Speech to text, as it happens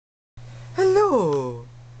Hello,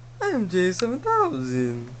 I am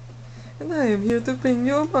J7000, and I am here to bring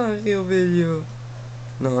you a Mario video.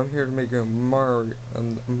 No, I'm here to make a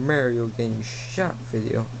Mario game shot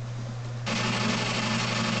video.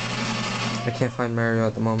 I can't find Mario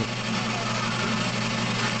at the moment.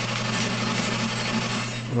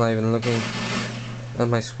 I'm not even looking at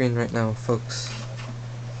my screen right now, folks.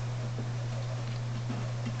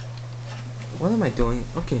 What am I doing?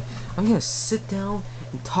 Okay, I'm gonna sit down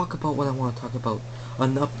and talk about what I want to talk about.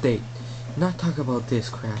 An update. Not talk about this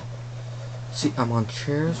crap. See, I'm on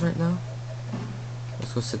chairs right now.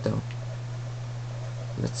 Let's go sit down.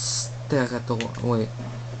 Let's stare at the wall. Wait,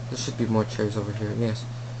 there should be more chairs over here. Yes.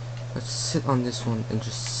 Let's sit on this one and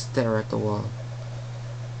just stare at the wall.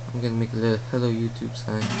 I'm gonna make a little hello YouTube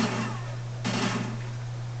sign.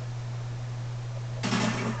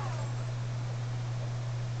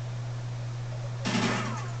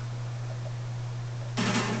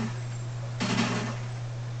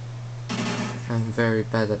 I'm very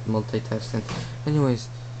bad at multitasking. Anyways,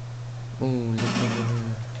 oh, look over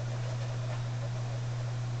here.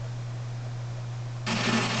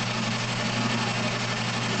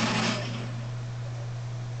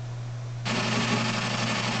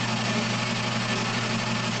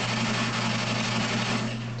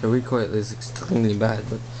 The recoil is extremely bad,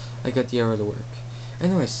 but I got the error to work.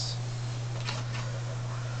 Anyways,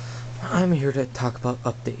 I'm here to talk about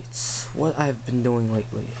updates. What I've been doing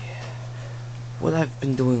lately. What I've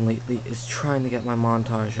been doing lately is trying to get my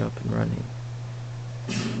montage up and running.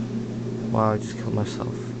 Wow, I just killed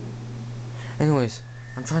myself. Anyways,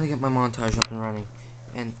 I'm trying to get my montage up and running,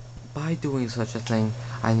 and by doing such a thing,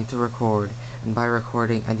 I need to record, and by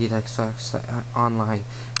recording, I need access online,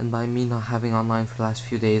 and by me not having online for the last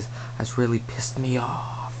few days has really pissed me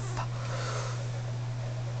off.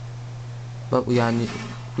 But we got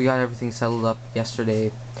everything settled up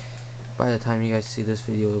yesterday. By the time you guys see this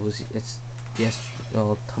video,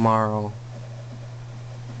 tomorrow.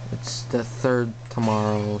 It's the 3rd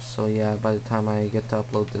tomorrow, so yeah, by the time I get to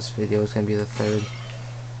upload this video, it's gonna be the 3rd.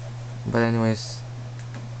 But anyways,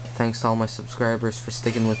 thanks to all my subscribers for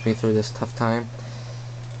sticking with me through this tough time.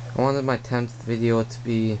 I wanted my 10th video to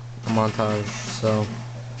be a montage, so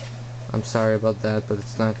I'm sorry about that, but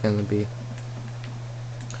it's not gonna be.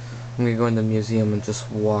 I'm gonna go in the museum and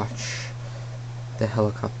just watch the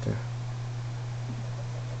helicopter.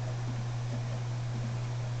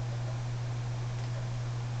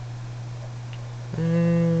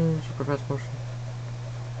 Super fast motion.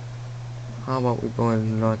 How about we go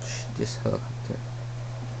and watch this helicopter?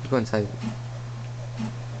 Let's go inside.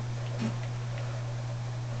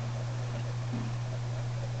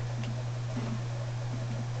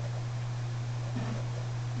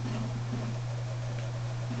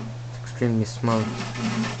 It's extremely small.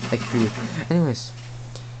 Like for you. Anyways,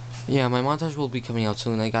 yeah, my montage will be coming out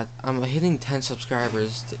soon. I'm hitting 10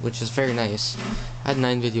 subscribers, which is very nice. I had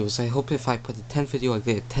 9 videos. I hope if I put a 10th video, I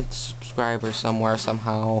get a 10th subscriber somewhere,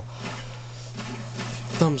 somehow.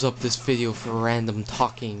 Thumbs up this video for random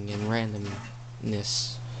talking and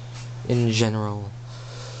randomness in general.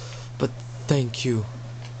 But thank you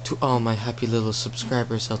to all my happy little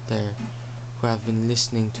subscribers out there who have been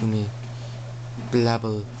listening to me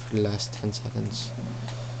blabble for the last 10 seconds.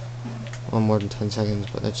 Well, more than 10 seconds,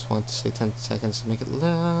 but I just want to say 10 seconds to make it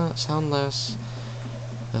sound less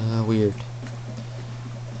weird.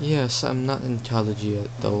 Yes, I'm not in college yet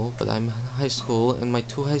though, but I'm in high school, and my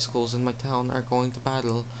 2 high schools in my town are going to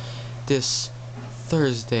battle this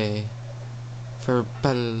Thursday for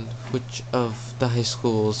battle which of the high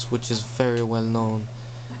schools, which is very well known.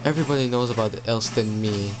 Everybody knows about it else than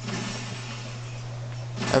me.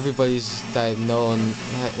 Everybody's that I've known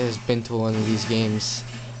has been to one of these games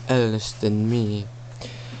else than me.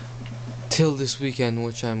 Till this weekend,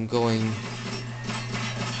 which I'm going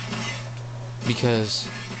because,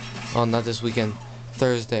 oh, not this weekend,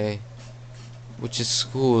 Thursday, which is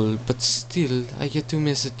school, but still, I get to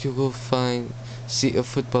miss it to go see a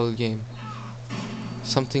football game.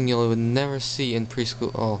 Something you would never see in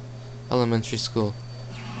preschool, elementary school.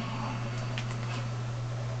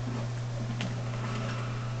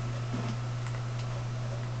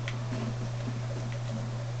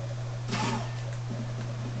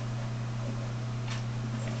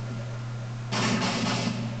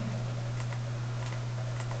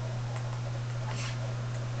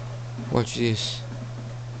 Watch this.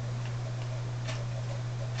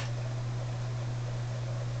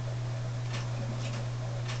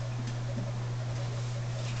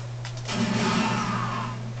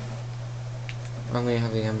 Only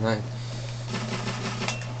having M9.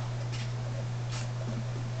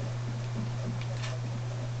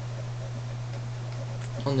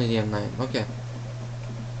 Only the M9, okay.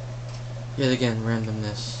 Yet again,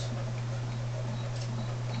 randomness.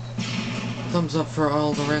 Thumbs up for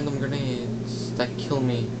all the random grenades that kill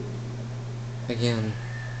me. Again.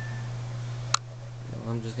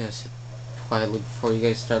 I'm just gonna sit quietly before you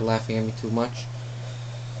guys start laughing at me too much.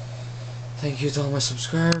 Thank you to all my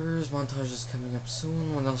subscribers. Montage is coming up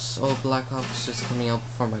soon. What else? Oh, Black Ops is coming out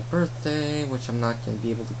before my birthday, which I'm not gonna be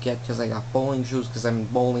able to get because I got bowling shoes because I'm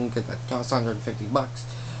bowling because that costs $150.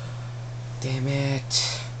 Damn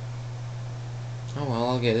it. Oh well,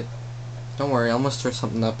 I'll get it. Don't worry, I'll muster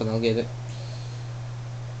something up and I'll get it.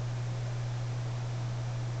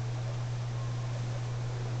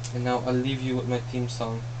 And now I'll leave you with my theme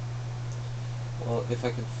song. Well, if I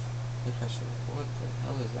could... What the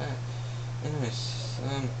hell is that? Anyways,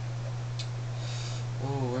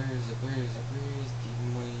 oh, where is it? Where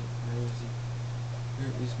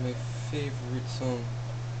is my favorite song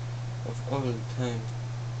of all time?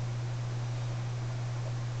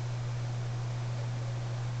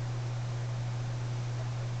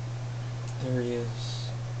 There he is.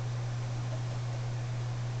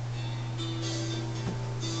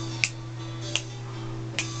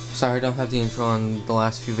 Sorry I don't have the intro on the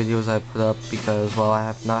last few videos I put up because, well, I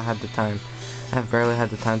have not had the time. I have barely had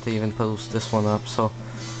the time to even post this one up, so...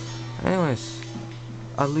 Anyways,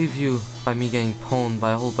 I'll leave you by me getting pwned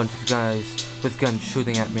by a whole bunch of guys with guns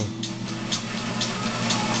shooting at me.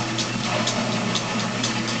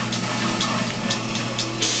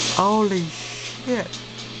 Holy shit!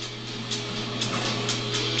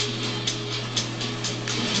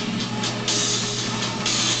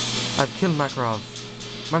 I've killed Makarov.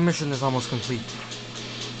 My mission is almost complete.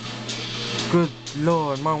 Good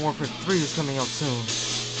lord, Modern Warfare 3 is coming out soon.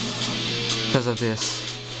 Because of this.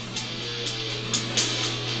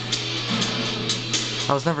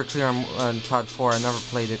 I was never clear on COD 4, I never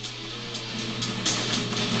played it.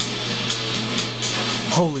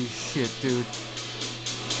 Holy shit, dude.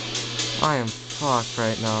 I am fucked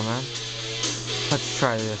right now, man. Let's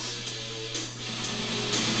try this.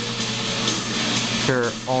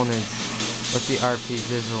 Sure, ownage. With the RP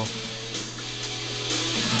visual.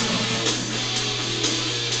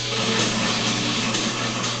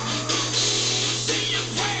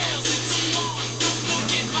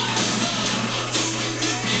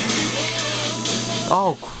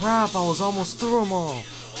 Oh crap, I was almost through them all.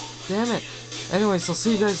 Damn it. Anyways, I'll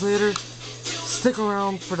see you guys later. Stick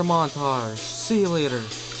around for the montage. See you later.